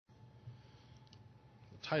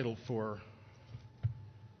title for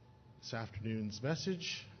this afternoon's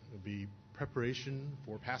message will be Preparation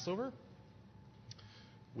for Passover,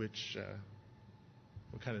 which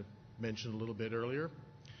we kind of mentioned a little bit earlier.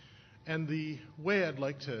 And the way I'd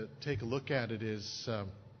like to take a look at it is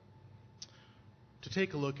to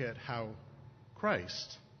take a look at how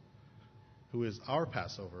Christ, who is our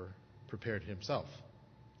Passover, prepared himself.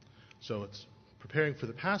 So it's preparing for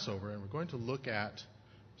the Passover, and we're going to look at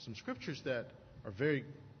some scriptures that are very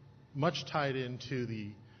much tied into the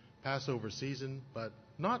Passover season, but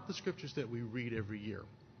not the scriptures that we read every year.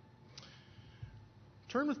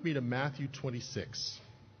 Turn with me to Matthew 26.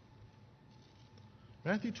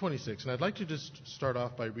 Matthew 26, and I'd like to just start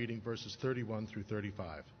off by reading verses 31 through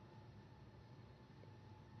 35.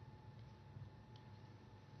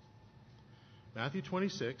 Matthew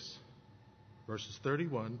 26, verses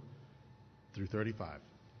 31 through 35.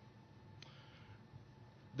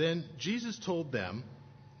 Then Jesus told them,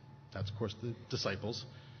 that's of course the disciples,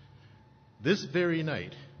 "This very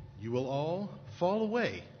night you will all fall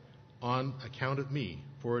away on account of me,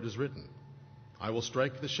 for it is written, I will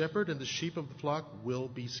strike the shepherd, and the sheep of the flock will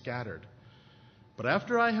be scattered. But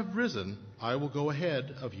after I have risen, I will go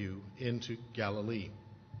ahead of you into Galilee."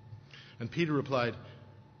 And Peter replied,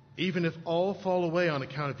 "Even if all fall away on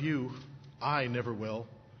account of you, I never will."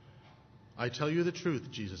 "I tell you the truth,"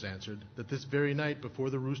 Jesus answered, "that this very night before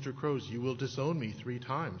the rooster crows, you will disown me 3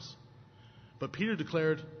 times. But Peter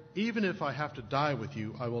declared, "Even if I have to die with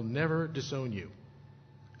you, I will never disown you."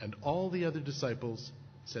 And all the other disciples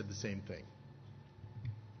said the same thing.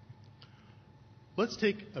 Let's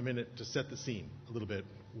take a minute to set the scene a little bit,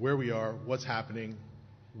 where we are, what's happening,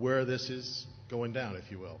 where this is going down,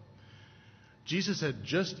 if you will. Jesus had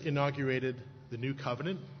just inaugurated the new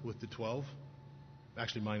covenant with the 12,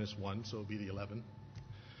 actually minus 1, so it'll be the 11.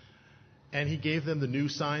 And he gave them the new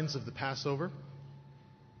signs of the Passover,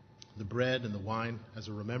 the bread and the wine as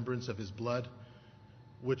a remembrance of his blood,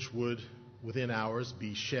 which would, within hours,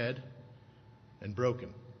 be shed and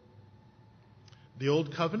broken. The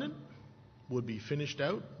old covenant would be finished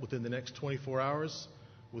out within the next 24 hours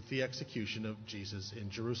with the execution of Jesus in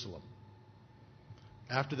Jerusalem.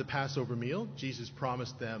 After the Passover meal, Jesus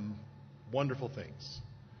promised them wonderful things.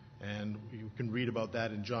 And you can read about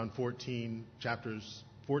that in John 14, chapters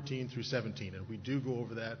 14 through 17. And we do go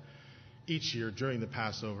over that each year during the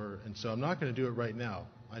Passover. And so I'm not going to do it right now.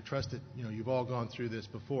 I trust that you've all gone through this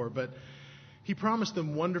before. But he promised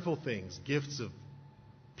them wonderful things, gifts of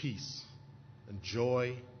peace and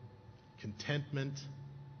joy, contentment,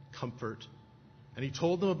 comfort. And he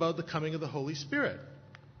told them about the coming of the Holy Spirit,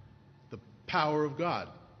 the power of God.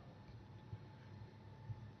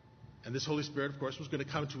 And this Holy Spirit, of course, was going to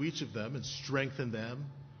come to each of them and strengthen them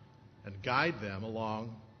and guide them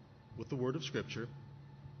along with the word of Scripture.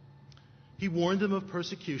 He warned them of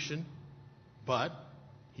persecution, but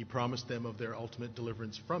he promised them of their ultimate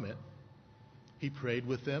deliverance from it. He prayed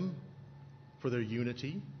with them for their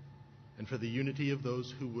unity and for the unity of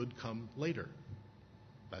those who would come later.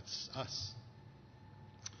 That's us.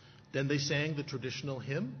 Then they sang the traditional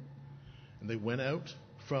hymn, and they went out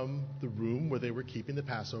from the room where they were keeping the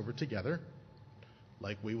Passover together,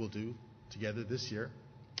 like we will do together this year.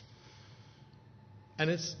 And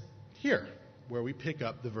it's here where we pick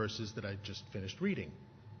up the verses that I just finished reading.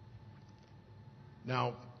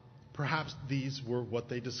 Now, perhaps these were what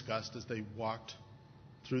they discussed as they walked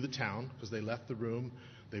through the town, because they left the room.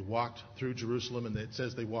 They walked through Jerusalem, and it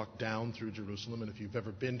says they walked down through Jerusalem. And if you've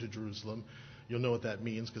ever been to Jerusalem, you'll know what that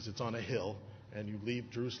means, because it's on a hill, and you leave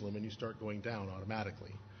Jerusalem and you start going down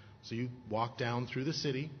automatically. So you walk down through the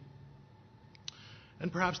city, and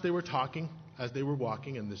perhaps they were talking as they were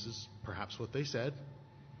walking, and this is perhaps what they said.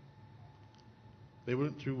 They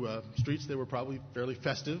went through streets that were probably fairly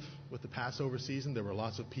festive with the Passover season. There were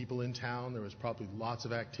lots of people in town. There was probably lots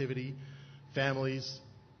of activity, families,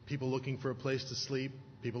 people looking for a place to sleep,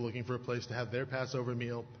 people looking for a place to have their Passover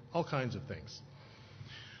meal, all kinds of things.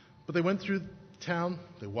 But they went through town,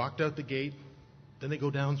 they walked out the gate, then they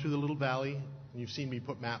go down through the little valley, and you've seen me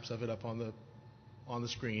put maps of it up on the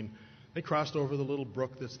screen. They crossed over the little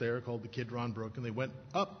brook that's there called the Kidron Brook, and they went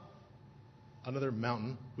up another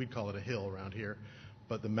mountain. We'd call it a hill around here,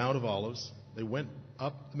 but the Mount of Olives. They went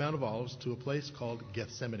up the Mount of Olives to a place called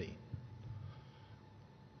Gethsemane,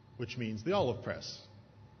 which means the olive press.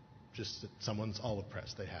 Just someone's olive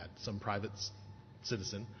press they had, some private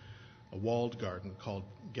citizen, a walled garden called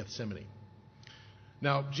Gethsemane.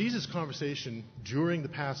 Now, Jesus' conversation during the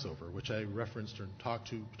Passover, which I referenced or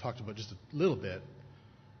talked about just a little bit,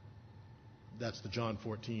 that's the John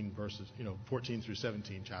 14 verses, 14 through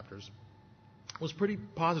 17 chapters, was pretty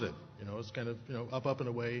positive. It's kind of, up and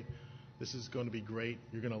away. This is going to be great.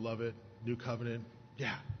 You're going to love it. New covenant.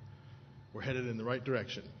 Yeah, we're headed in the right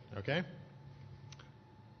direction, okay?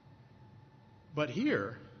 But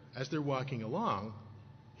here, as they're walking along,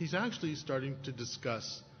 he's actually starting to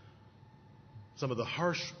discuss some of the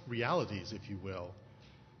harsh realities, if you will,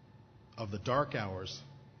 of the dark hours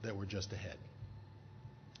that were just ahead.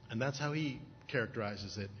 And that's how he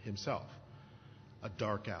characterizes it himself. A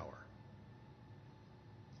dark hour.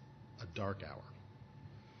 A dark hour.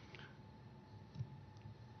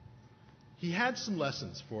 He had some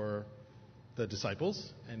lessons for the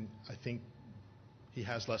disciples, and I think he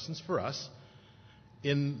has lessons for us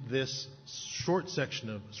in this short section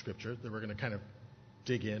of Scripture that we're going to kind of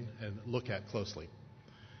dig in and look at closely.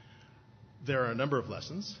 There are a number of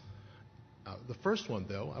lessons. The first one,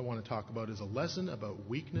 though, I want to talk about is a lesson about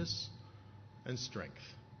weakness and strength.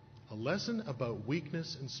 A lesson about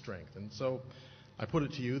weakness and strength. And so I put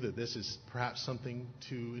it to you that this is perhaps something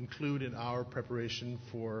to include in our preparation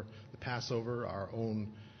for the Passover, our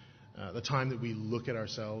own, the time that we look at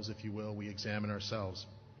ourselves, if you will, we examine ourselves.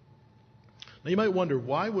 Now you might wonder,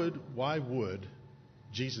 why would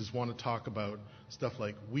Jesus want to talk about stuff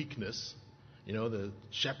like weakness? You know, the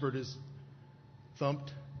shepherd is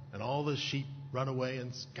thumped and all the sheep run away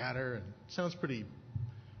and scatter, and sounds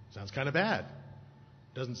kind of bad.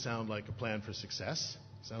 Doesn't sound like a plan for success.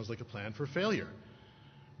 Sounds like a plan for failure.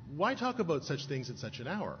 Why talk about such things at such an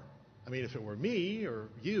hour? I mean, if it were me or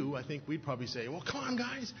you, I think we'd probably say, well, come on,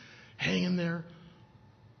 guys, hang in there,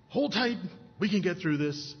 hold tight, we can get through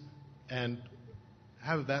this, and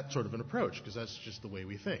have that sort of an approach, because that's just the way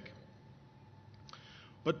we think.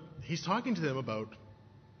 But he's talking to them about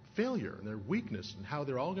failure and their weakness and how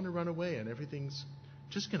they're all going to run away and everything's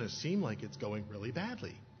just going to seem like it's going really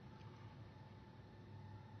badly.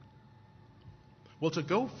 Well, to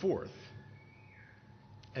go forth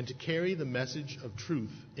and to carry the message of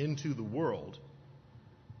truth into the world,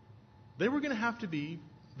 they were going to have to be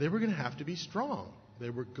strong. They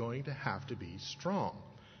were going to have to be strong.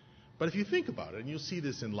 But if you think about it, and you'll see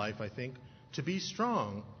this in life, I think, to be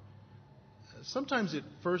strong, sometimes it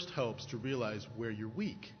first helps to realize where you're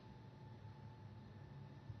weak.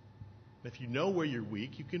 If you know where you're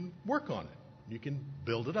weak, you can work on it. You can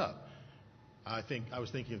build it up. I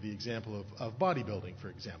was thinking of the example of bodybuilding, for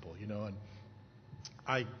example, you know, and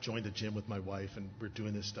I joined the gym with my wife, and we're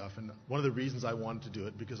doing this stuff. And one of the reasons I wanted to do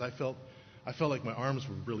it, because I felt like my arms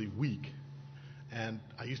were really weak. And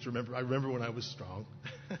I remember when I was strong.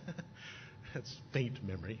 That's faint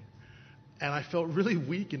memory. And I felt really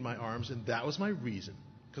weak in my arms, and that was my reason.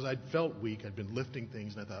 Because I'd felt weak. I'd been lifting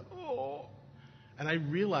things, and I thought, oh. And I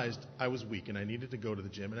realized I was weak, and I needed to go to the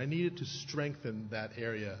gym, and I needed to strengthen that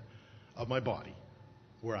area of my body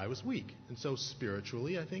where I was weak. And so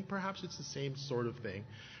spiritually, I think perhaps it's the same sort of thing.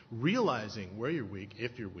 Realizing where you're weak,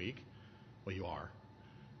 if you're weak, well, you are.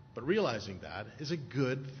 But realizing that is a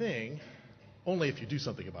good thing, only if you do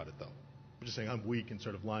something about it, though. Just saying I'm weak and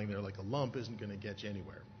sort of lying there like a lump isn't going to get you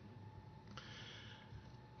anywhere.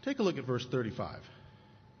 Take a look at verse 35.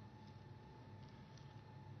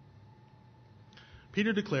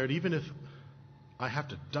 Peter declared, even if I have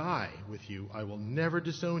to die with you, I will never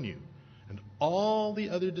disown you. And all the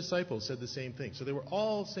other disciples said the same thing. So they were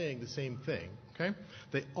all saying the same thing. Okay?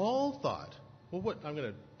 They all thought, well, I'm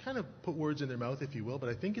going to kind of put words in their mouth, if you will, but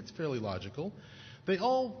I think it's fairly logical. They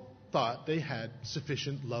all thought they had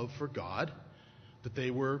sufficient love for God, that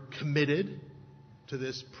they were committed to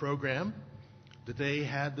this program, that they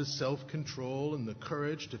had the self-control and the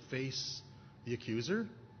courage to face the accuser.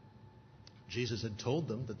 Jesus had told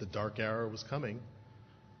them that the dark hour was coming.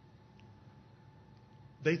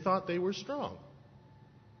 They thought they were strong,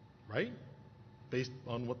 right? Based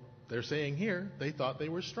on what they're saying here, they thought they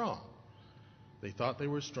were strong. They thought they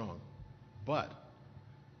were strong. But,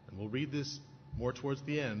 and we'll read this more towards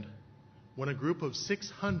the end, when a group of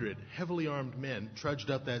 600 heavily armed men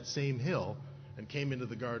trudged up that same hill and came into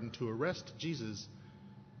the garden to arrest Jesus,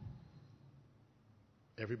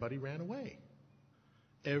 everybody ran away.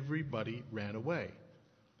 Everybody ran away.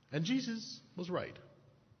 And Jesus was right.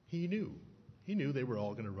 He knew. He knew they were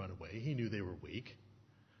all going to run away. He knew they were weak.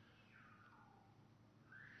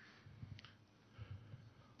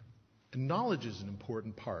 And knowledge is an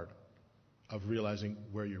important part of realizing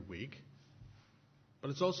where you're weak,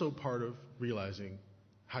 but it's also part of realizing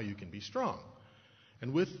how you can be strong.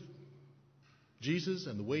 And with Jesus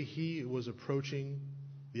and the way he was approaching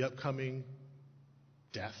the upcoming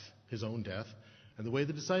death, his own death, and the way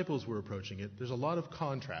the disciples were approaching it, there's a lot of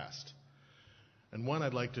contrast. And one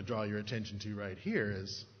I'd like to draw your attention to right here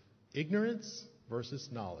is ignorance versus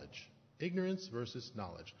knowledge. Ignorance versus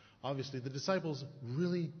knowledge. Obviously, the disciples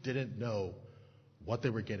really didn't know what they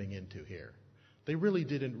were getting into here. They really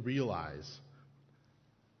didn't realize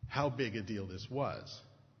how big a deal this was.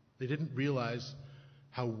 They didn't realize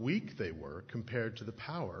how weak they were compared to the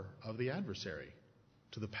power of the adversary,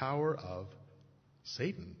 to the power of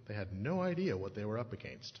Satan. They had no idea what they were up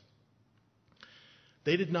against.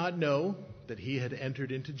 They did not know that he had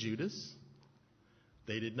entered into Judas.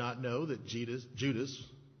 They did not know that Judas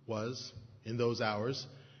was, in those hours,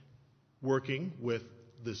 working with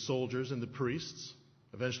the soldiers and the priests,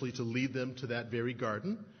 eventually to lead them to that very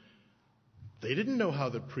garden. They didn't know how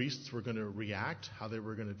the priests were going to react, how they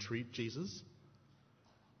were going to treat Jesus.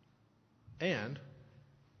 And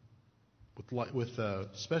with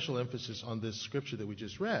special emphasis on this scripture that we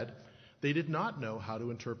just read, they did not know how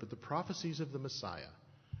to interpret the prophecies of the Messiah.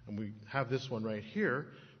 And we have this one right here,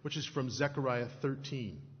 which is from Zechariah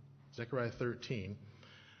 13. Zechariah 13.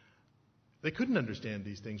 They couldn't understand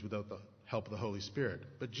these things without the help of the Holy Spirit.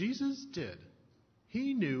 But Jesus did.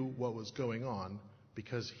 He knew what was going on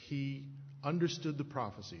because he understood the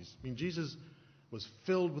prophecies. I mean, Jesus was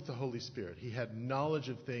filled with the Holy Spirit. He had knowledge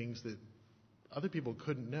of things that other people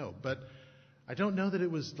couldn't know. But I don't know that it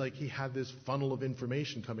was like he had this funnel of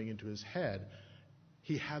information coming into his head.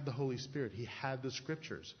 He had the Holy Spirit. He had the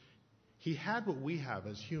scriptures. He had what we have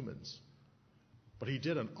as humans. But he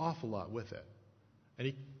did an awful lot with it. And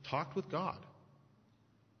he talked with God.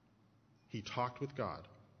 He talked with God.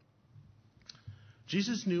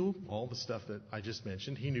 Jesus knew all the stuff that I just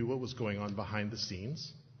mentioned. He knew what was going on behind the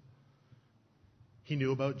scenes. He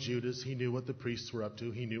knew about Judas. He knew what the priests were up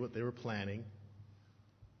to. He knew what they were planning.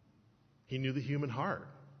 He knew the human heart,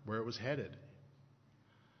 where it was headed.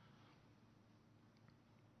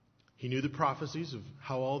 He knew the prophecies of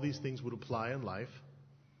how all these things would apply in life.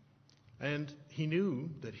 And he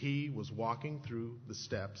knew that he was walking through the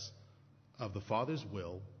steps of the Father's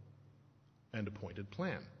will and appointed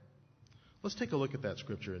plan. Let's take a look at that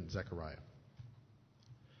scripture in Zechariah.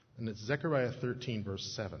 And it's Zechariah 13,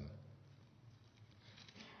 verse 7.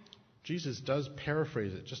 Jesus does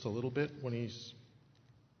paraphrase it just a little bit when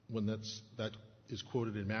that is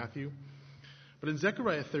quoted in Matthew. But in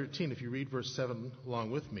Zechariah 13, if you read verse 7 along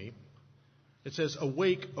with me, it says,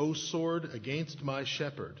 "Awake, O sword, against my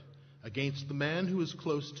shepherd, against the man who is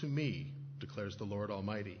close to me, declares the Lord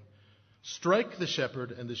Almighty. Strike the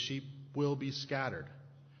shepherd, and the sheep will be scattered."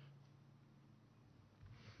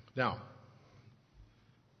 Now,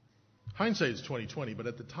 hindsight is 20/20, but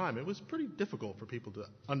at the time it was pretty difficult for people to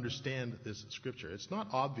understand this scripture. It's not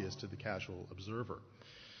obvious to the casual observer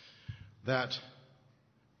that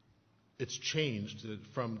it's changed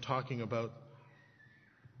from talking about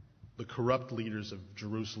the corrupt leaders of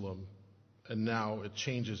Jerusalem, and now it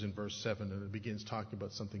changes in verse 7 and it begins talking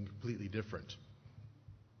about something completely different.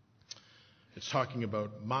 It's talking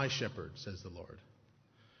about my shepherd, says the Lord.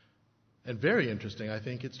 And very interesting, I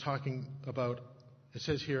think it's talking about, it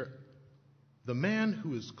says here, the man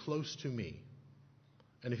who is close to me.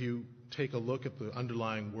 And if you take a look at the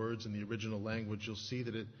underlying words in the original language, you'll see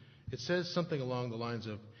that it says something along the lines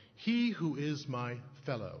of, he who is my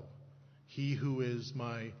fellow, he who is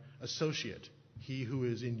my associate, he who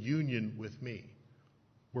is in union with me.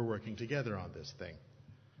 We're working together on this thing.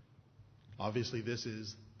 Obviously, this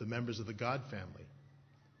is the members of the God family,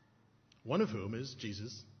 one of whom is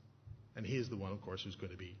Jesus, and he is the one, of course, who's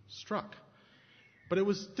going to be struck. But it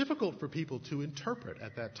was difficult for people to interpret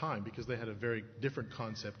at that time because they had a very different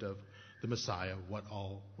concept of the Messiah, what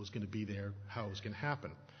all was going to be there, how it was going to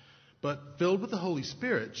happen. But filled with the Holy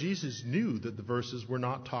Spirit, Jesus knew that the verses were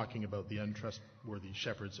not talking about the untrustworthy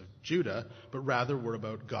shepherds of Judah, but rather were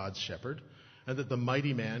about God's shepherd, and that the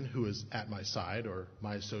mighty man who is at my side, or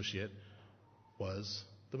my associate, was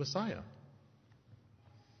the Messiah.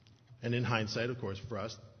 And in hindsight, of course, for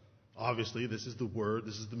us, obviously, this is the Word,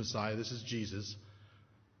 this is the Messiah, this is Jesus.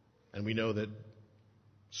 And we know that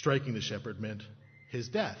striking the shepherd meant his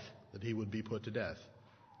death, that he would be put to death.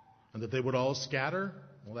 And that they would all scatter,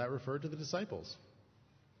 well, that referred to the disciples.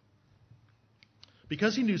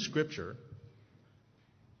 Because he knew Scripture,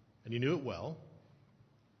 and he knew it well,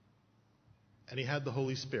 and he had the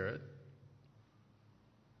Holy Spirit,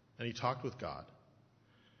 and he talked with God,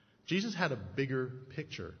 Jesus had a bigger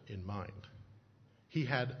picture in mind. He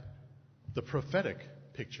had the prophetic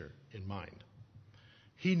picture in mind.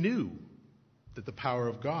 He knew that the power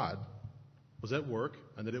of God was at work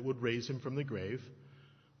and that it would raise him from the grave,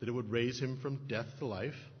 that it would raise him from death to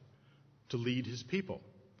life to lead his people.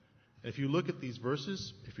 And if you look at these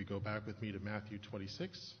verses, if you go back with me to Matthew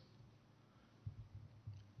 26,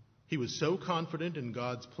 he was so confident in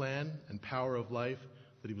God's plan and power of life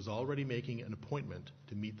that he was already making an appointment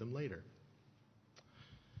to meet them later.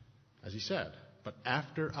 As he said, "But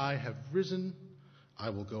after I have risen, I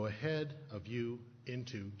will go ahead of you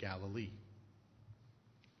into Galilee.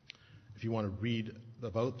 If you want to read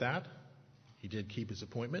about that, he did keep his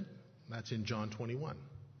appointment. That's in John 21.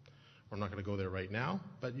 I'm not going to go there right now,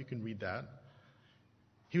 but you can read that.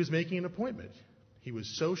 He was making an appointment. He was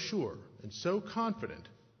so sure and so confident.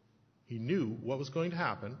 He knew what was going to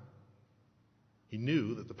happen. He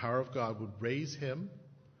knew that the power of God would raise him.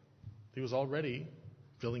 He was already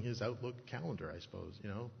filling his Outlook calendar, I suppose.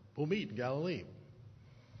 We'll meet in Galilee.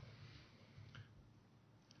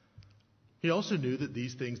 He also knew that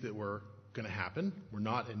these things that were going to happen were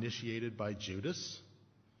not initiated by Judas.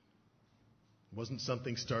 It wasn't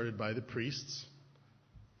something started by the priests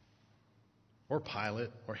or Pilate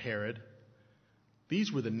or Herod.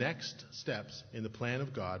 These were the next steps in the plan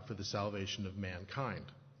of God for the salvation of mankind.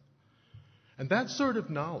 And that sort of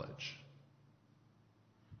knowledge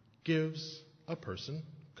gives a person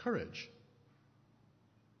courage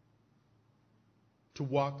to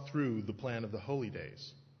walk through the plan of the holy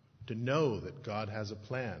days, to know that God has a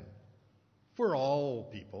plan for all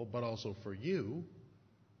people, but also for you,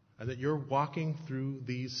 and that you're walking through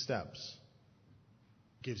these steps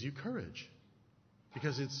gives you courage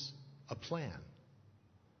because it's a plan.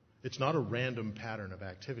 It's not a random pattern of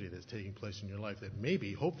activity that's taking place in your life that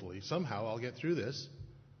maybe, hopefully, somehow I'll get through this.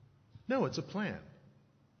 No, it's a plan.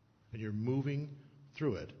 And you're moving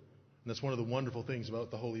through it. And that's one of the wonderful things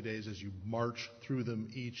about the holy days as you march through them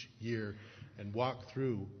each year and walk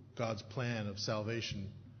through God's plan of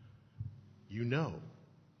salvation. You know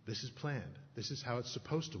this is planned. This is how it's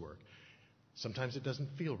supposed to work. Sometimes it doesn't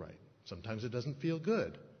feel right. Sometimes it doesn't feel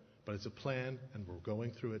good. But it's a plan, and we're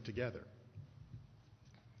going through it together.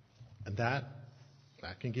 And that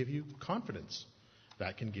can give you confidence.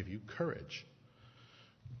 That can give you courage.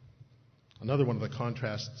 Another one of the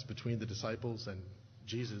contrasts between the disciples and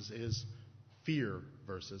Jesus is fear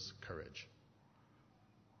versus courage.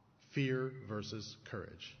 Fear versus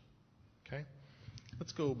courage. Okay?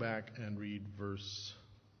 Let's go back and read verse...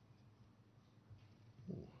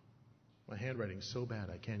 Ooh, my handwriting's so bad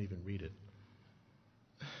I can't even read it.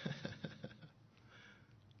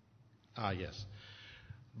 Yes.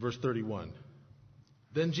 Verse 31.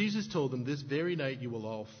 Then Jesus told them, "This very night you will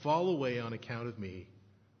all fall away on account of me,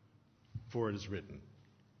 for it is written."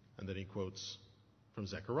 And then he quotes from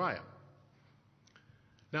Zechariah.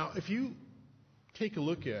 Now, if you take a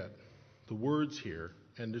look at the words here,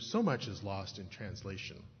 and there's so much is lost in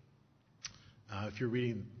translation. If you're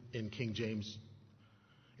reading in King James,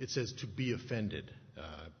 it says to be offended.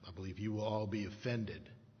 I believe you will all be offended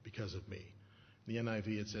because of me. In the NIV,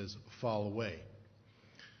 it says fall away.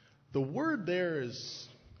 The word there is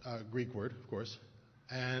a Greek word, of course,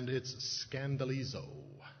 and it's scandalizo.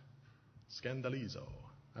 Scandalizo.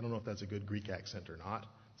 I don't know if that's a good Greek accent or not.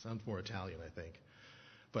 It sounds more Italian, I think.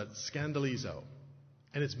 But scandalizo.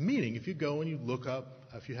 And its meaning, if you go and you look up,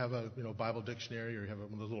 if you have a Bible dictionary or you have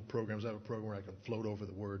one of those little programs, I have a program where I can float over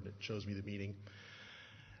the word and it shows me the meaning.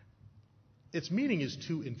 Its meaning is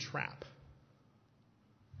to entrap,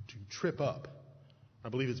 to trip up. I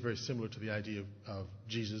believe it's very similar to the idea of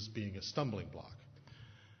Jesus being a stumbling block.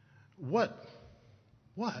 What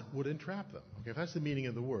would entrap them? Okay, if that's the meaning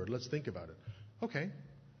of the word, let's think about it. Okay,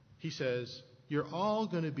 he says, you're all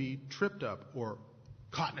going to be tripped up or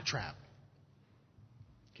caught in a trap.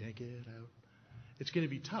 Can't get out. It's going to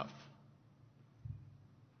be tough.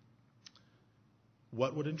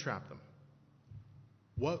 What would entrap them?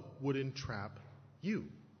 What would entrap you?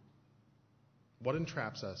 What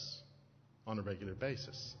entraps us on a regular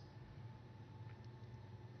basis?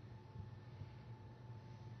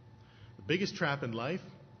 The biggest trap in life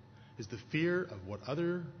is the fear of what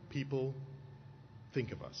other people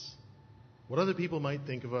think of us. What other people might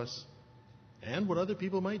think of us and what other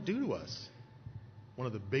people might do to us. One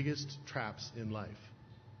of the biggest traps in life.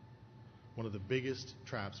 One of the biggest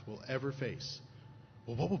traps we'll ever face.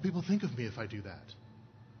 Well, what will people think of me if I do that?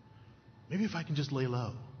 Maybe if I can just lay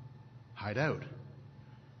low, hide out,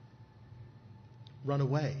 run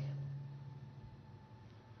away.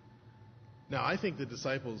 Now, I think the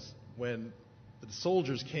disciples, when the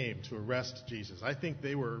soldiers came to arrest Jesus, I think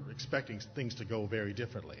they were expecting things to go very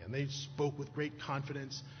differently. And they spoke with great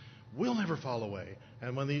confidence, we'll never fall away.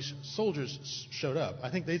 And when these soldiers showed up, I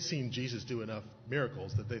think they'd seen Jesus do enough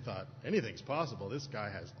miracles that they thought, anything's possible. This guy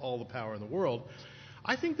has all the power in the world.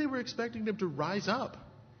 I think they were expecting them to rise up,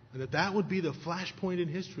 and that would be the flashpoint in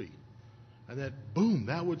history. And that, boom,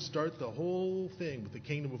 that would start the whole thing with the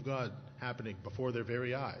kingdom of God happening before their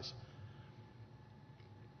very eyes.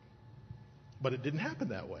 But it didn't happen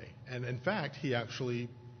that way. And in fact, he actually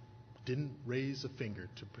didn't raise a finger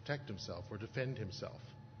to protect himself or defend himself.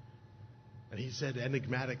 And he said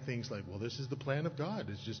enigmatic things like, well, this is the plan of God.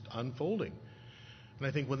 It's just unfolding. And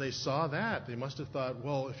I think when they saw that, they must have thought,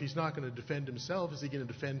 well, if he's not going to defend himself, is he going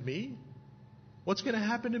to defend me? What's going to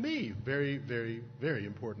happen to me? Very, very, very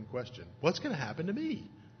important question. What's going to happen to me?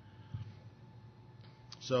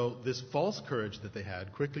 So this false courage that they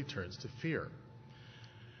had quickly turns to fear.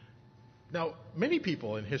 Now, many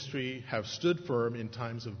people in history have stood firm in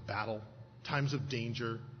times of battle, times of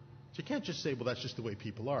danger. So you can't just say, well, that's just the way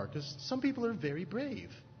people are, because some people are very brave.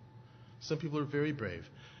 Some people are very brave.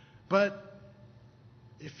 But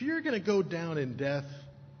if you're going to go down in death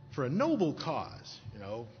for a noble cause,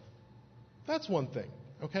 that's one thing,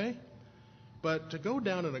 okay? But to go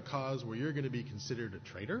down in a cause where you're going to be considered a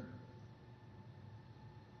traitor,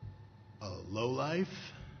 a lowlife,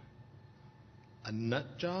 a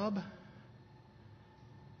nut job,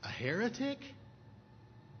 a heretic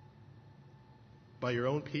by your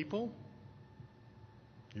own people,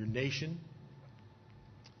 your nation,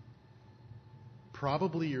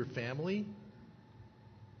 probably your family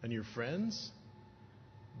and your friends,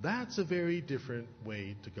 that's a very different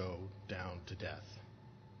way to go down to death.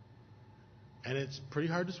 And it's pretty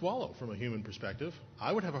hard to swallow from a human perspective.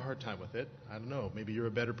 I would have a hard time with it. I don't know, maybe you're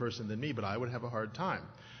a better person than me, but I would have a hard time.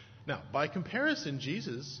 Now, by comparison,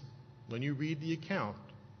 Jesus, when you read the account,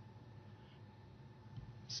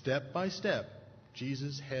 step by step,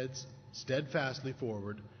 Jesus heads steadfastly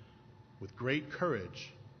forward with great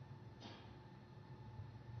courage.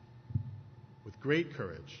 With great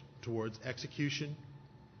courage towards execution,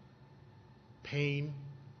 pain.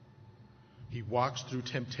 He walks through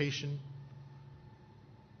temptation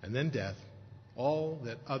and then death, all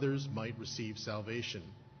that others might receive salvation,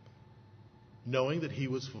 knowing that he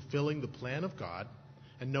was fulfilling the plan of God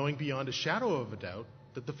and knowing beyond a shadow of a doubt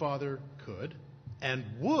that the Father could and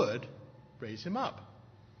would raise him up.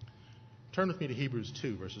 Turn with me to Hebrews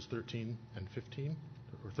 2, verses 13 and 15,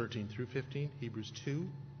 or 13 through 15. Hebrews 2.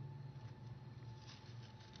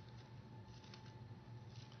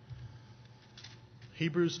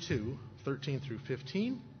 Hebrews 2, 13 through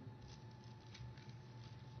 15.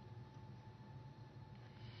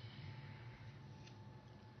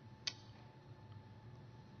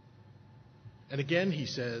 And again he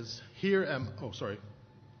says, and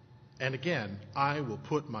again, I will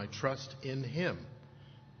put my trust in him.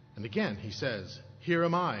 And again he says, here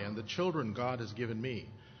am I and the children God has given me.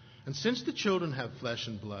 And since the children have flesh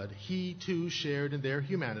and blood, he too shared in their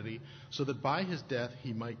humanity, so that by his death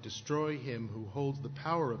he might destroy him who holds the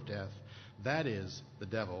power of death, that is, the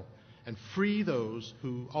devil, and free those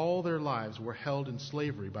who all their lives were held in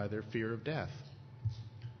slavery by their fear of death.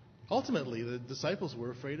 Ultimately, the disciples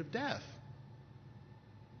were afraid of death.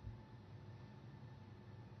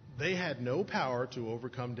 They had no power to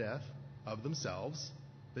overcome death of themselves.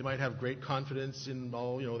 They might have great confidence in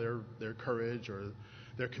all, their courage or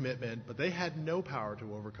their commitment, but they had no power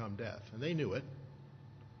to overcome death, and they knew it.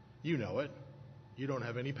 You know it. You don't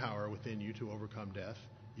have any power within you to overcome death.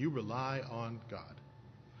 You rely on God.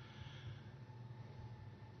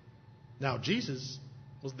 Now, Jesus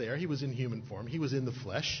was there. He was in human form. He was in the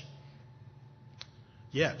flesh.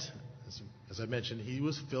 Yet, as I mentioned, he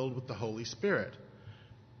was filled with the Holy Spirit.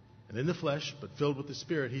 And in the flesh, but filled with the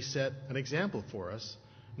Spirit, he set an example for us,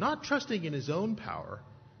 not trusting in his own power,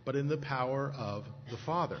 but in the power of the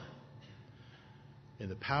Father. In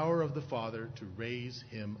the power of the Father to raise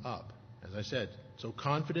him up. As I said, so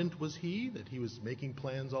confident was he that he was making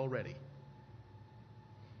plans already.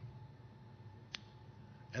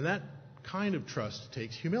 And that kind of trust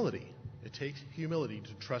takes humility. It takes humility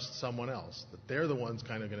to trust someone else, that they're the ones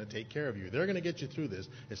kind of going to take care of you. They're going to get you through this.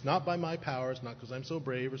 It's not by my power. It's not because I'm so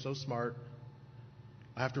brave or so smart.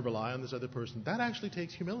 I have to rely on this other person. That actually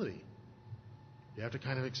takes humility. You have to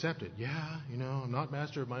kind of accept it. Yeah, I'm not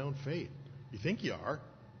master of my own fate. You think you are.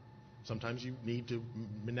 Sometimes you need to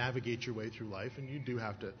navigate your way through life, and you do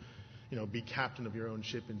have to, be captain of your own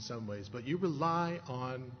ship in some ways. But you rely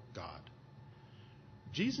on God.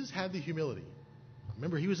 Jesus had the humility.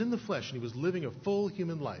 Remember, he was in the flesh, and he was living a full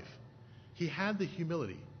human life. He had the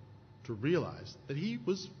humility to realize that he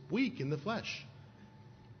was weak in the flesh.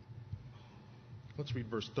 Let's read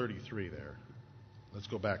verse 33 there. Let's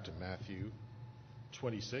go back to Matthew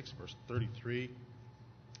 26, verse 33.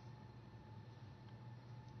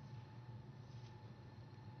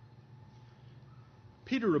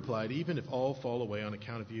 Peter replied, even if all fall away on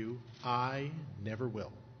account of you, I never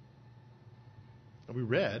will. And we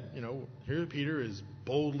read, here Peter is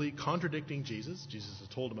boldly contradicting Jesus. Jesus has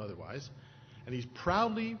told him otherwise. And he's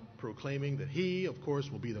proudly proclaiming that he, of course,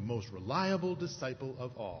 will be the most reliable disciple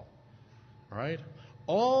of all. All right?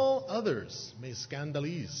 All others may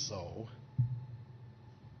scandalizo,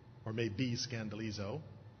 or or may be scandalizo,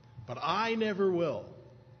 but I never will.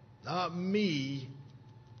 Not me.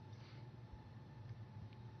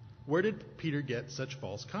 Where did Peter get such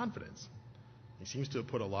false confidence? He seems to have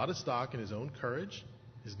put a lot of stock in his own courage,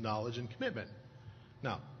 his knowledge, and commitment.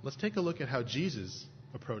 Now, let's take a look at how Jesus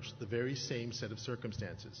approached the very same set of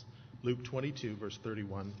circumstances. Luke 22, verse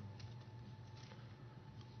 31.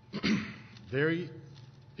 Very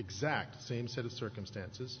exact same set of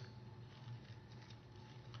circumstances.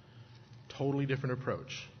 Totally different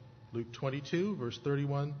approach. Luke 22, verse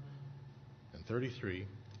 31 and 33.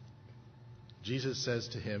 Jesus says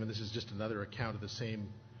to him, and this is just another account of the same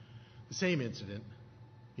incident.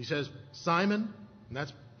 He says, Simon,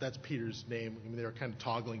 and that's Peter's name. I mean, they were kind of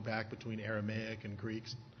toggling back between Aramaic and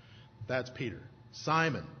Greeks. That's Peter.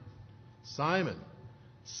 Simon, Simon,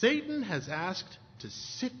 Satan has asked to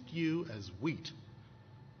sift you as wheat,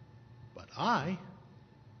 but I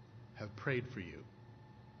have prayed for you.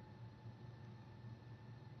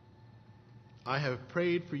 I have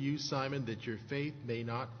prayed for you, Simon, that your faith may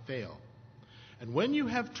not fail. And when you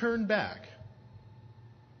have turned back,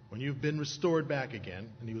 when you've been restored back again,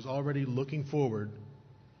 and he was already looking forward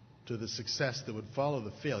to the success that would follow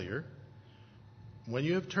the failure, when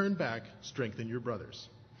you have turned back, strengthen your brothers.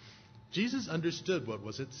 Jesus understood what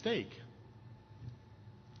was at stake.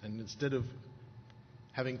 And instead of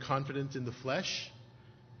having confidence in the flesh,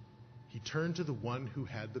 he turned to the one who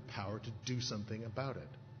had the power to do something about it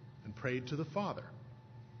and prayed to the Father.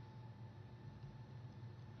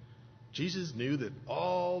 Jesus knew that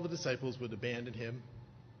all the disciples would abandon him.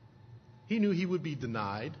 He knew he would be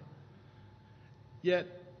denied, yet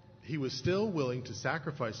he was still willing to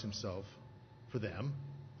sacrifice himself for them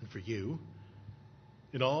and for you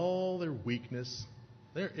in all their weakness,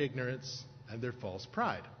 their ignorance, and their false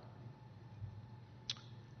pride.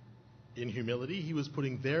 In humility, he was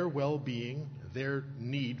putting their well-being, their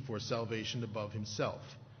need for salvation above himself.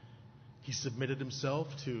 He submitted himself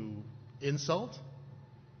to insult,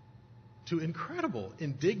 to incredible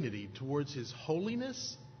indignity towards his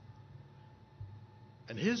holiness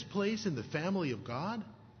and his place in the family of God.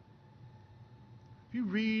 If you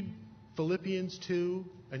read Philippians 2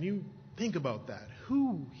 and you think about that,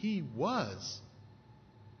 who he was,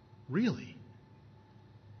 really,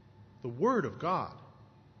 the Word of God,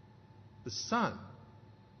 the Son,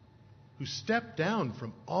 who stepped down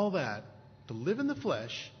from all that to live in the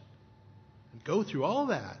flesh and go through all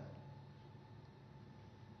that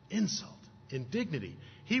insult, indignity.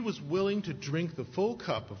 He was willing to drink the full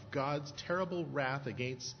cup of God's terrible wrath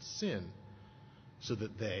against sin so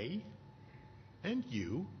that they and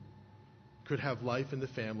you could have life in the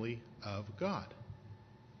family of God.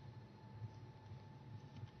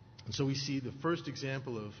 And so we see the first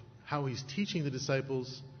example of how he's teaching the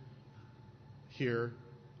disciples here.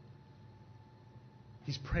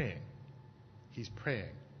 He's praying. He's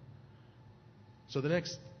praying. So the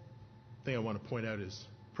next thing I want to point out is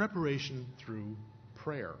preparation through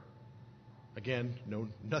prayer. Again,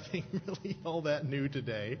 nothing really all that new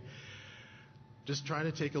today. Just trying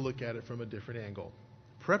to take a look at it from a different angle.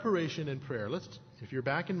 Preparation and prayer. If you're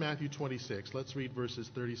back in Matthew 26, let's read verses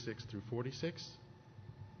 36 through 46.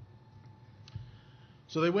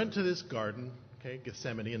 So they went to this garden,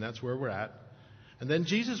 Gethsemane, and that's where we're at. And then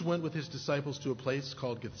Jesus went with his disciples to a place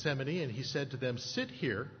called Gethsemane, and he said to them, "Sit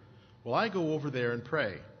here while I go over there and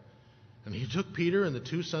pray." And he took Peter and the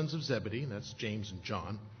two sons of Zebedee, that's James and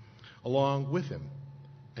John, along with him.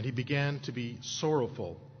 And he began to be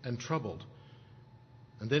sorrowful and troubled.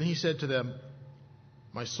 And then he said to them,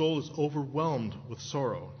 "My soul is overwhelmed with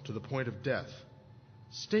sorrow to the point of death.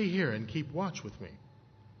 Stay here and keep watch with me."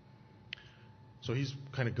 So he's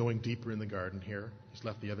kind of going deeper in the garden here. He's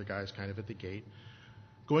left the other guys kind of at the gate.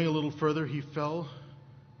 Going a little further, he fell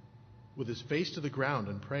with his face to the ground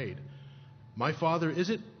and prayed, "My Father,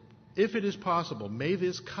 if it is possible, may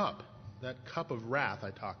this cup," that cup of wrath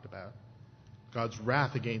I talked about, God's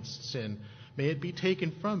wrath against sin, "may it be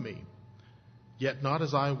taken from me. Yet not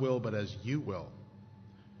as I will, but as you will."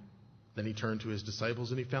 Then he turned to his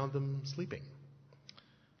disciples and he found them sleeping.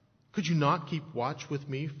 "Could you not keep watch with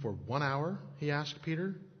me for 1 hour?" he asked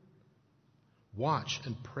Peter. "Watch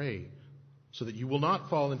and pray so that you will not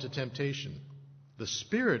fall into temptation. The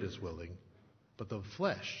spirit is willing, but the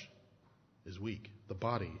flesh is weak." The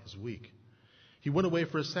body is weak. He went away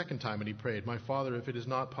for a second time and he prayed, "My Father, if it is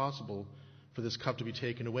not possible for this cup to be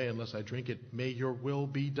taken away unless I drink it, may your will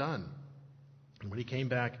be done." And when he came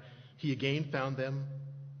back, he again found them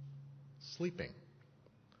sleeping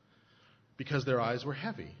because their eyes were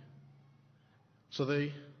heavy.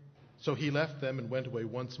 So he left them and went away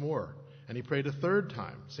once more. And he prayed a third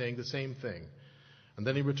time, saying the same thing. And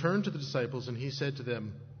then he returned to the disciples and he said to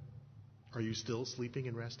them, Are you still sleeping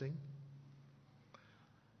and resting?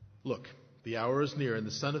 Look, the hour is near, and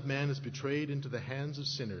the Son of Man is betrayed into the hands of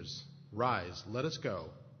sinners. Rise, let us go.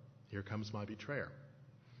 Here comes my betrayer.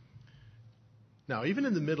 Now, even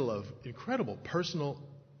in the middle of incredible personal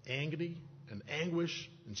agony and anguish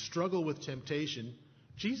and struggle with temptation,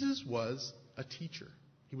 Jesus was a teacher.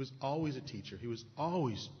 He was always a teacher. He was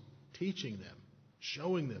always teaching them,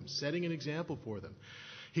 showing them, setting an example for them.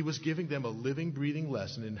 He was giving them a living, breathing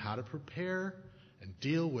lesson in how to prepare and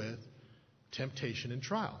deal with temptation and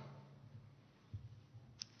trial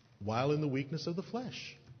while in the weakness of the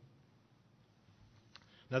flesh.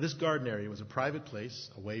 Now, this garden area was a private place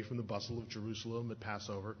away from the bustle of Jerusalem at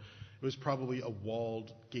Passover. It was probably a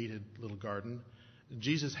walled, gated little garden.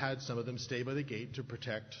 Jesus had some of them stay by the gate to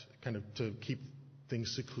protect, to keep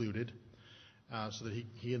things secluded, so that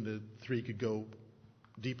he and the three could go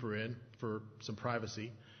deeper in for some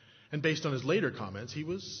privacy. And based on his later comments, he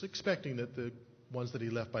was expecting that the ones that he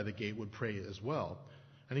left by the gate would pray as well.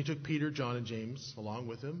 And he took Peter, John, and James along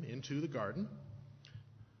with him into the garden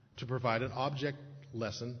to provide an object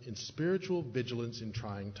lesson in spiritual vigilance in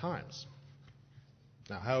trying times.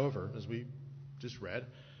 Now, however, as we just read,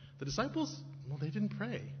 the disciples, they didn't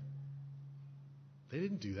pray. They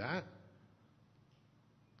didn't do that.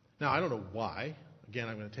 Now, I don't know why. Again,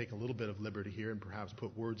 I'm going to take a little bit of liberty here and perhaps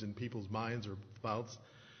put words in people's minds or mouths.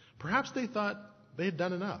 Perhaps they thought they had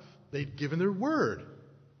done enough. They'd given their word.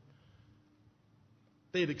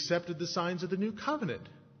 They had accepted the signs of the new covenant.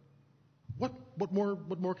 What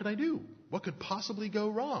more could I do? What could possibly go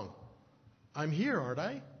wrong? I'm here, aren't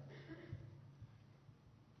I?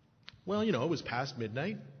 Well, it was past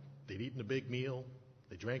midnight. They'd eaten a big meal.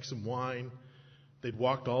 They drank some wine. They'd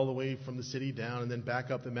walked all the way from the city down and then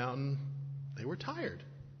back up the mountain. They were tired.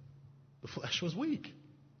 The flesh was weak.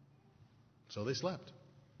 So they slept.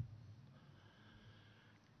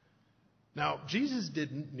 Now, Jesus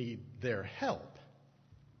didn't need their help.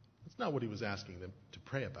 That's not what he was asking them to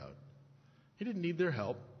pray about. He didn't need their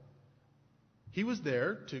help. He was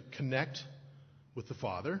there to connect with the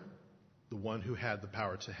Father, the one who had the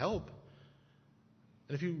power to help.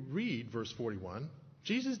 And if you read verse 41,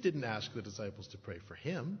 Jesus didn't ask the disciples to pray for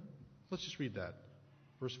him. Let's just read that.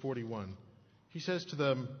 Verse 41. He says to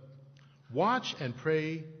them, "Watch and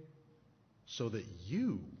pray so that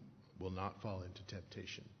you will not fall into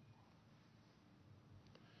temptation."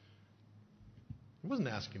 He wasn't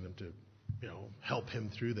asking them to, help him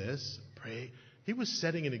through this, pray. He was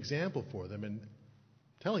setting an example for them and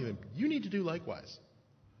telling them, you need to do likewise.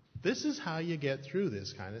 This is how you get through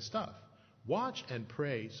this kind of stuff. Watch and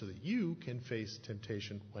pray so that you can face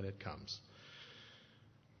temptation when it comes.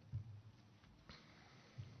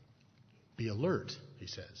 Be alert, he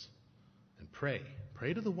says, and pray.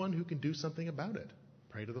 Pray to the one who can do something about it.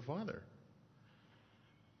 Pray to the Father.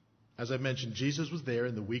 As I mentioned, Jesus was there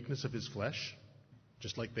in the weakness of his flesh,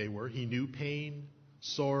 just like they were. He knew pain,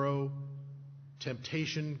 sorrow,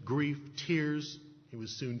 temptation, grief, tears. He was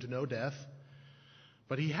soon to know death.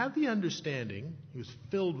 But he had the understanding, he was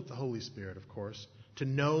filled with the Holy Spirit, of course, to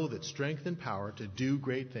know that strength and power to do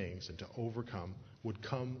great things and to overcome would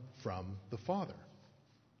come from the Father.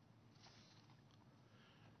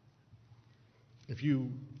 If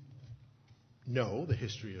you know the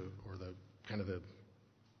history or the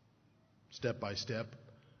step-by-step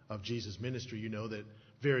of Jesus' ministry, you know that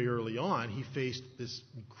very early on he faced this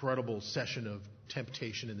incredible session of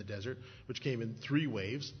temptation in the desert, which came in 3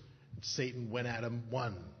 waves. Satan went at him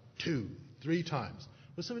 1, 2, 3 times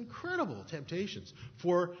with some incredible temptations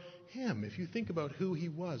for him. If you think about who he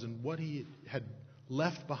was and what he had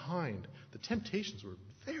left behind, the temptations were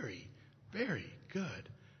very, very good.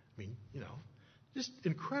 I mean, just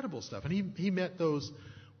incredible stuff. And he met those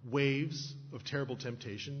waves of terrible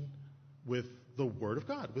temptation with the Word of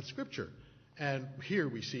God, with Scripture. And here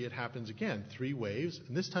we see it happens again, 3 waves,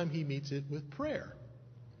 and this time he meets it with prayer.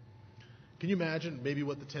 Can you imagine maybe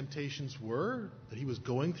what the temptations were that he was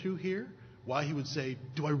going through here? Why he would say,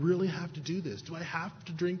 do I really have to do this? Do I have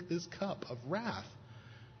to drink this cup of wrath?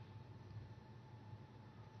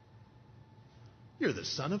 You're the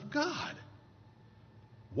Son of God.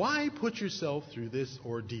 Why put yourself through this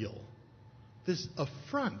ordeal? This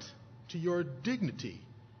affront to your dignity,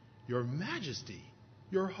 your majesty,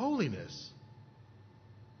 your holiness.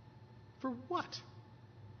 For what?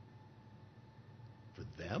 For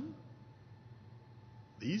them?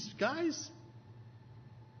 These guys?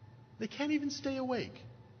 They can't even stay awake.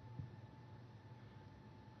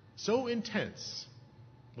 So intense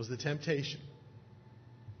was the temptation.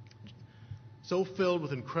 So filled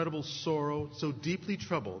with incredible sorrow, so deeply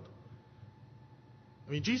troubled.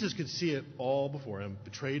 I mean, Jesus could see it all before him,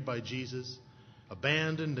 betrayed by Jesus,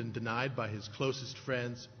 abandoned and denied by his closest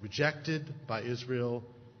friends, rejected by Israel,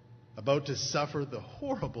 about to suffer the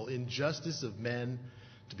horrible injustice of men,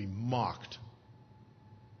 to be mocked.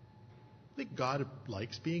 I think God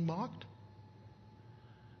likes being mocked.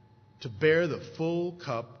 To bear the full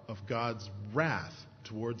cup of God's wrath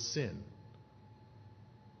towards sin,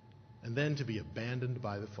 and then to be abandoned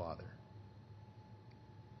by the Father.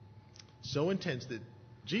 So intense that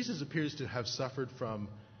Jesus appears to have suffered from,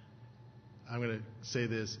 I'm going to say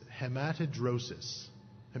this, hematidrosis.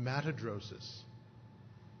 Hematidrosis.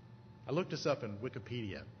 I looked this up in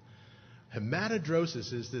Wikipedia.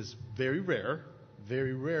 Hematidrosis is this very rare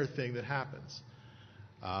thing that happens.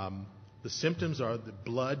 The symptoms are that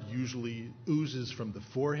blood usually oozes from the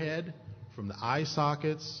forehead, from the eye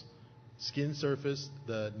sockets, skin surface,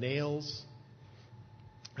 the nails,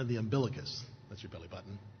 and the umbilicus. That's your belly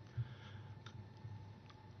button.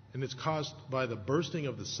 And it's caused by the bursting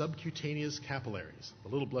of the subcutaneous capillaries, the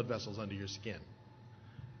little blood vessels under your skin.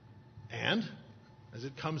 And as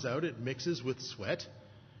it comes out, it mixes with sweat,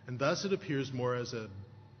 and thus it appears more as a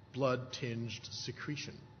blood-tinged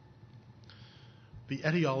secretion. The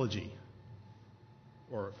etiology,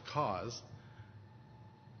 or cause,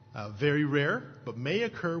 very rare, but may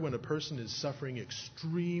occur when a person is suffering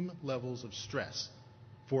extreme levels of stress.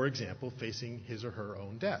 For example, facing his or her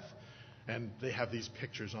own death. And they have these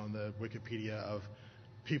pictures on the Wikipedia of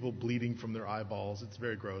people bleeding from their eyeballs. It's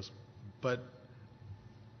very gross. But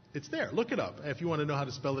it's there. Look it up. If you want to know how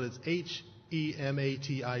to spell it, it's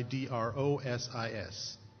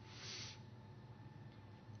Hematidrosis.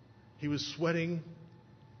 He was sweating.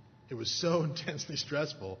 It was so intensely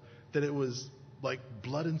stressful that it was like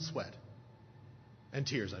blood and sweat. And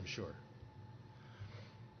tears, I'm sure.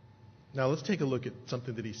 Now let's take a look at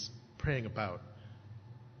something that he's praying about.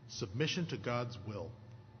 Submission to God's will.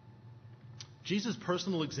 Jesus'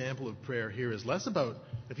 personal example of prayer here is less about,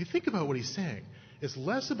 if you think about what he's saying, it's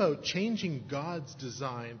less about changing God's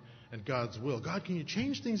design and God's will. God, can you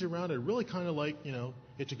change things around? I'd really kind of like,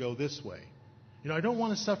 it to go this way. I don't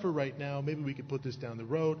want to suffer right now. Maybe we could put this down the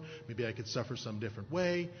road. Maybe I could suffer some different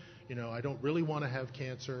way. I don't really want to have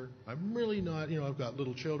cancer. I'm really not, I've got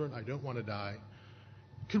little children. I don't want to die.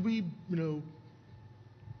 Could we,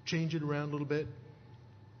 change it around a little bit?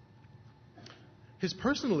 His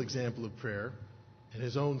personal example of prayer in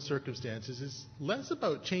his own circumstances is less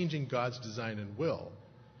about changing God's design and will.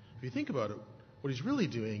 If you think about it, what he's really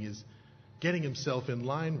doing is getting himself in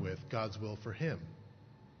line with God's will for him.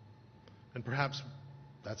 And perhaps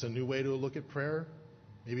that's a new way to look at prayer.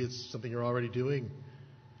 Maybe it's something you're already doing,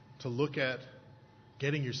 to look at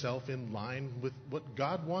getting yourself in line with what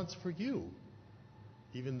God wants for you,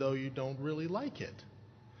 even though you don't really like it.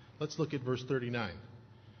 Let's look at verse 39.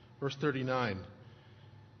 Verse 39.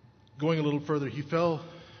 Going a little further, he fell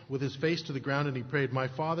with his face to the ground and he prayed, "My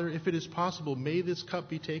Father, if it is possible, may this cup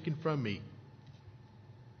be taken from me.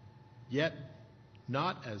 Yet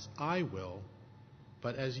not as I will,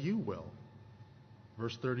 but as you will."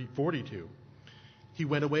 Verse 42. He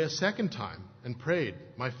went away a second time and prayed,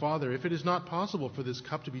 "My Father, if it is not possible for this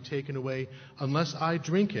cup to be taken away unless I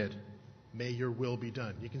drink it, may your will be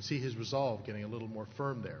done." You can see his resolve getting a little more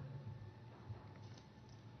firm there.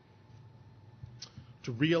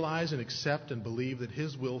 To realize and accept and believe that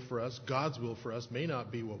his will for us, God's will for us, may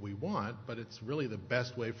not be what we want, but it's really the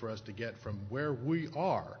best way for us to get from where we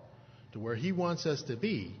are to where he wants us to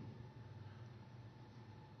be.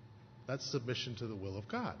 That's submission to the will of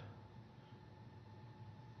God.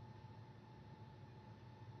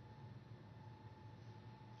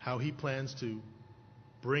 How he plans to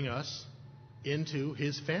bring us into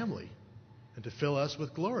his family and to fill us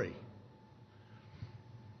with glory.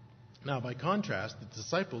 Now, by contrast, the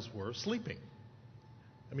disciples were sleeping.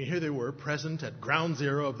 Here they were, present at ground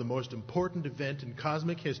zero of the most important event in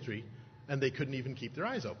cosmic history, and they couldn't even keep their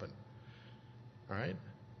eyes open. All right?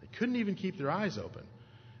 They couldn't even keep their eyes open.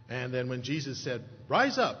 And then when Jesus said,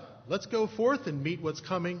 "Rise up, let's go forth and meet what's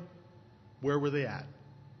coming," where were they at?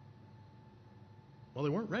 Well, they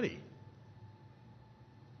weren't ready.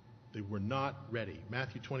 They were not ready.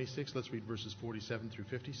 Matthew 26, let's read verses 47 through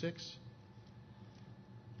 56.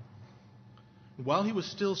 While he was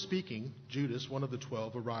still speaking, Judas, one of the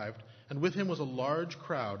 12, arrived, and with him was a large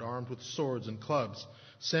crowd armed with swords and clubs,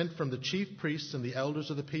 sent from the chief priests and the elders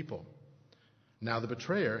of the people. Now the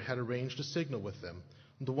betrayer had arranged a signal with them.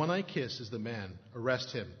 "The one I kiss is the man.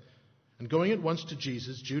 Arrest him." And going at once to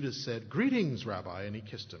Jesus, Judas said, "Greetings, Rabbi," and he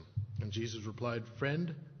kissed him. And Jesus replied,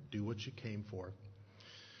 "Friend, do what you came for."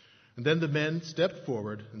 And then the men stepped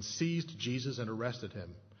forward and seized Jesus and arrested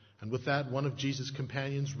him. And with that, one of Jesus'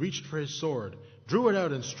 companions reached for his sword, drew it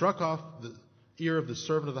out, and struck off the ear of the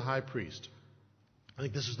servant of the high priest. I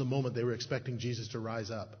think this was the moment they were expecting Jesus to rise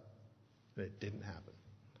up. And it didn't happen.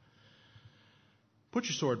 Put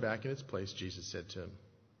your sword back in its place, Jesus said to him.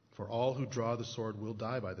 For all who draw the sword will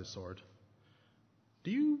die by the sword. Do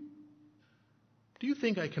you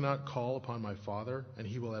think I cannot call upon my Father, and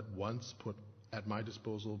he will at once put at my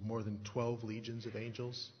disposal more than 12 legions of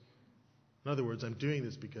angels? In other words, I'm doing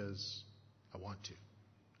this because I want to,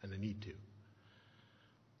 and I need to.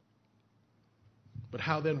 But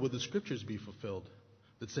how then would the scriptures be fulfilled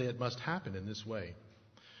that say it must happen in this way?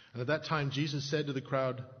 And at that time Jesus said to the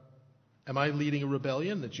crowd, am I leading a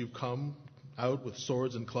rebellion that you've come out with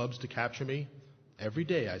swords and clubs to capture me? Every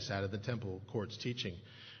day I sat in the temple courts teaching,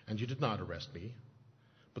 and you did not arrest me.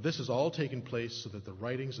 But this has all taken place so that the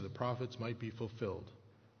writings of the prophets might be fulfilled.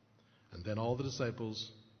 And then all the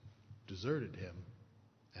disciples deserted him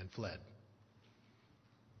and fled.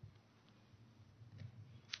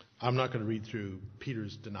 I'm not going to read through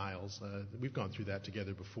Peter's denials. We've gone through that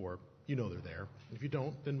together before. You know they're there. If you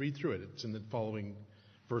don't, then read through it. It's in the following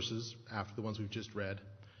verses after the ones we've just read.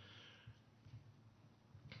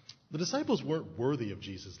 The disciples weren't worthy of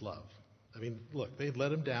Jesus' love. I mean, look, they had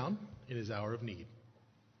let him down in his hour of need.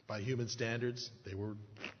 By human standards, they were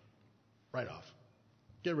right off.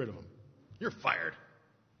 Get rid of him. You're fired.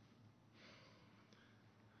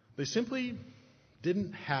 They simply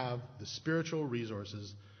didn't have the spiritual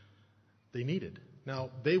resources they needed. Now,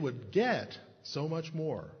 they would get so much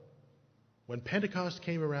more. When Pentecost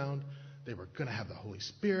came around, they were going to have the Holy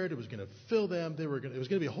Spirit. It was going to fill them. It was going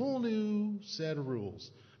to be a whole new set of rules.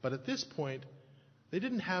 But at this point, they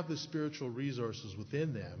didn't have the spiritual resources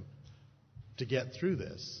within them to get through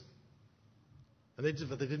this. But they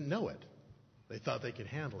didn't know it. They thought they could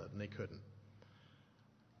handle it, and they couldn't.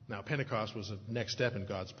 Now, Pentecost was a next step in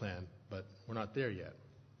God's plan, but we're not there yet.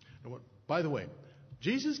 By the way,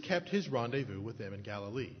 Jesus kept his rendezvous with them in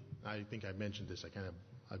Galilee. I think I mentioned this.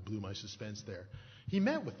 I blew my suspense there. He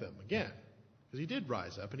met with them again, because he did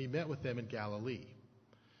rise up, and he met with them in Galilee.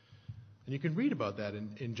 And you can read about that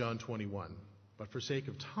in John 21. But for sake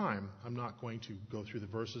of time, I'm not going to go through the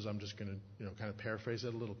verses. I'm just going to kind of paraphrase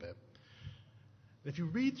it a little bit. And if you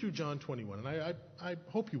read through John 21, and I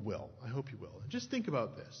hope you will, and just think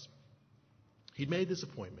about this. He'd made this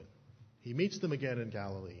appointment. He meets them again in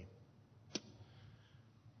Galilee.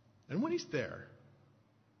 And when he's there,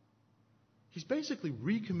 he's basically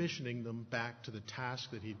recommissioning them back to the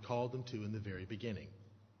task that he'd called them to in the very beginning.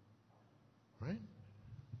 Right?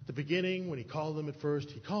 At the beginning, when he called them at first,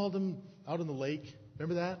 he called them out on the lake.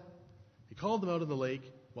 Remember that? He called them out on the lake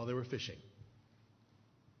while they were fishing.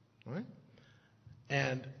 All right?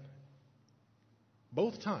 And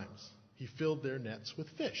both times, he filled their nets with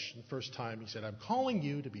fish. The first time, he said, I'm calling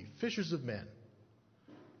you to be fishers of men.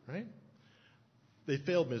 Right? They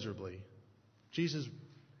failed miserably. Jesus,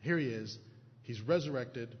 here he is. He's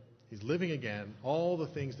resurrected. He's living again. All the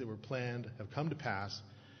things that were planned have come to pass.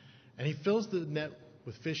 And he fills the net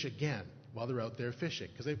with fish again while they're out there fishing,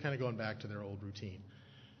 because they've kind of gone back to their old routine.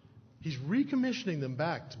 He's recommissioning them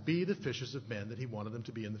back to be the fishers of men that he wanted them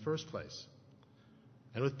to be in the first place.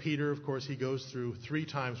 And with Peter, of course, he goes through 3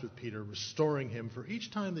 times with Peter, restoring him for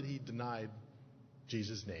each time that he denied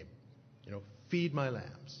Jesus' name. Feed my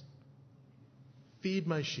lambs. Feed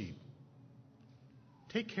my sheep.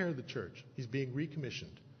 Take care of the church. He's being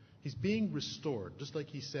recommissioned. He's being restored, just like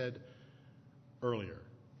he said earlier.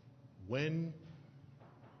 When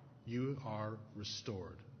you are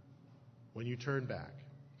restored, when you turn back.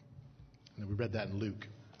 And we read that in Luke.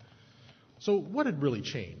 So what had really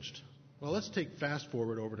changed? Well, let's take fast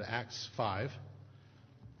forward over to Acts 5.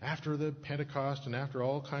 After the Pentecost and after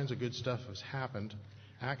all kinds of good stuff has happened,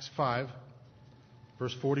 Acts 5,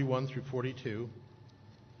 verse 41 through 42.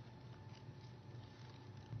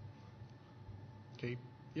 Okay,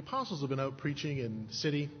 the apostles have been out preaching in the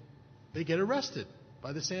city. They get arrested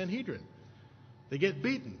by the Sanhedrin. They get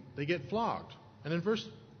beaten. They get flogged. And in verse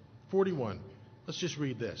 41, let's just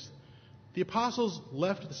read this. The apostles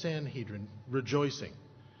left the Sanhedrin rejoicing,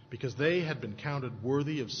 because they had been counted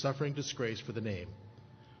worthy of suffering disgrace for the name.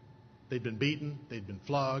 They'd been beaten, they'd been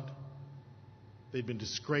flogged, they'd been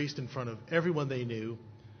disgraced in front of everyone they knew,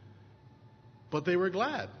 but they were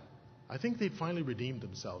glad. I think they'd finally redeemed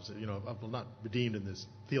themselves, well, not redeemed in this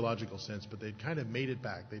theological sense, but they'd kind of made it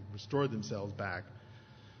back. They'd restored themselves back.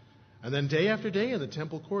 And then day after day in the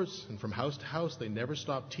temple courts and from house to house, they never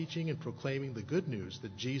stopped teaching and proclaiming the good news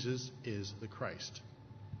that Jesus is the Christ.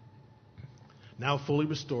 Now fully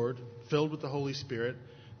restored, filled with the Holy Spirit,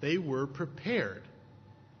 they were prepared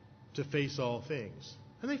to face all things.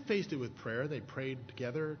 And they faced it with prayer. They prayed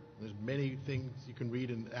together. There's many things you can read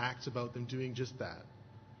in Acts about them doing just that.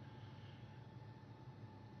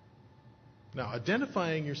 Now,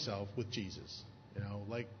 identifying yourself with Jesus,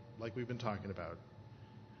 like we've been talking about,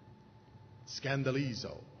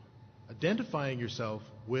 scandalizo. Identifying yourself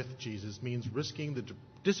with Jesus means risking the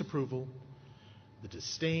disapproval, the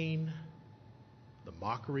disdain, the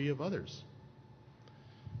mockery of others.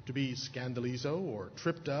 To be scandalizo or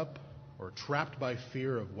tripped up or trapped by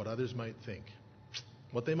fear of what others might think,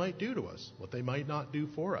 what they might do to us, what they might not do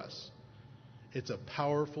for us. It's a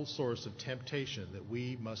powerful source of temptation that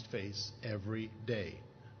we must face every day.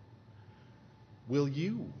 Will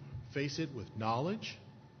you face it with knowledge,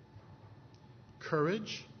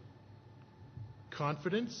 courage,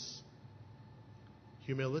 confidence,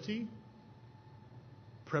 humility,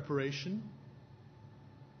 preparation,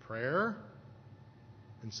 prayer,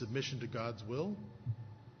 and submission to God's will?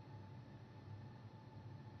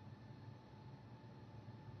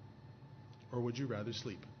 Or would you rather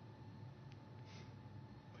sleep?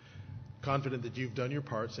 Confident that you've done your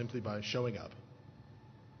part simply by showing up.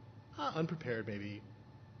 Unprepared maybe,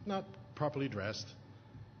 not properly dressed,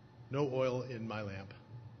 no oil in my lamp,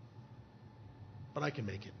 but I can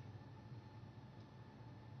make it.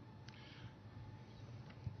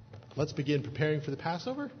 Let's begin preparing for the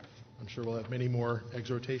Passover. I'm sure we'll have many more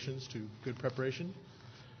exhortations to good preparation.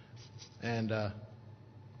 And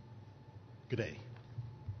good day.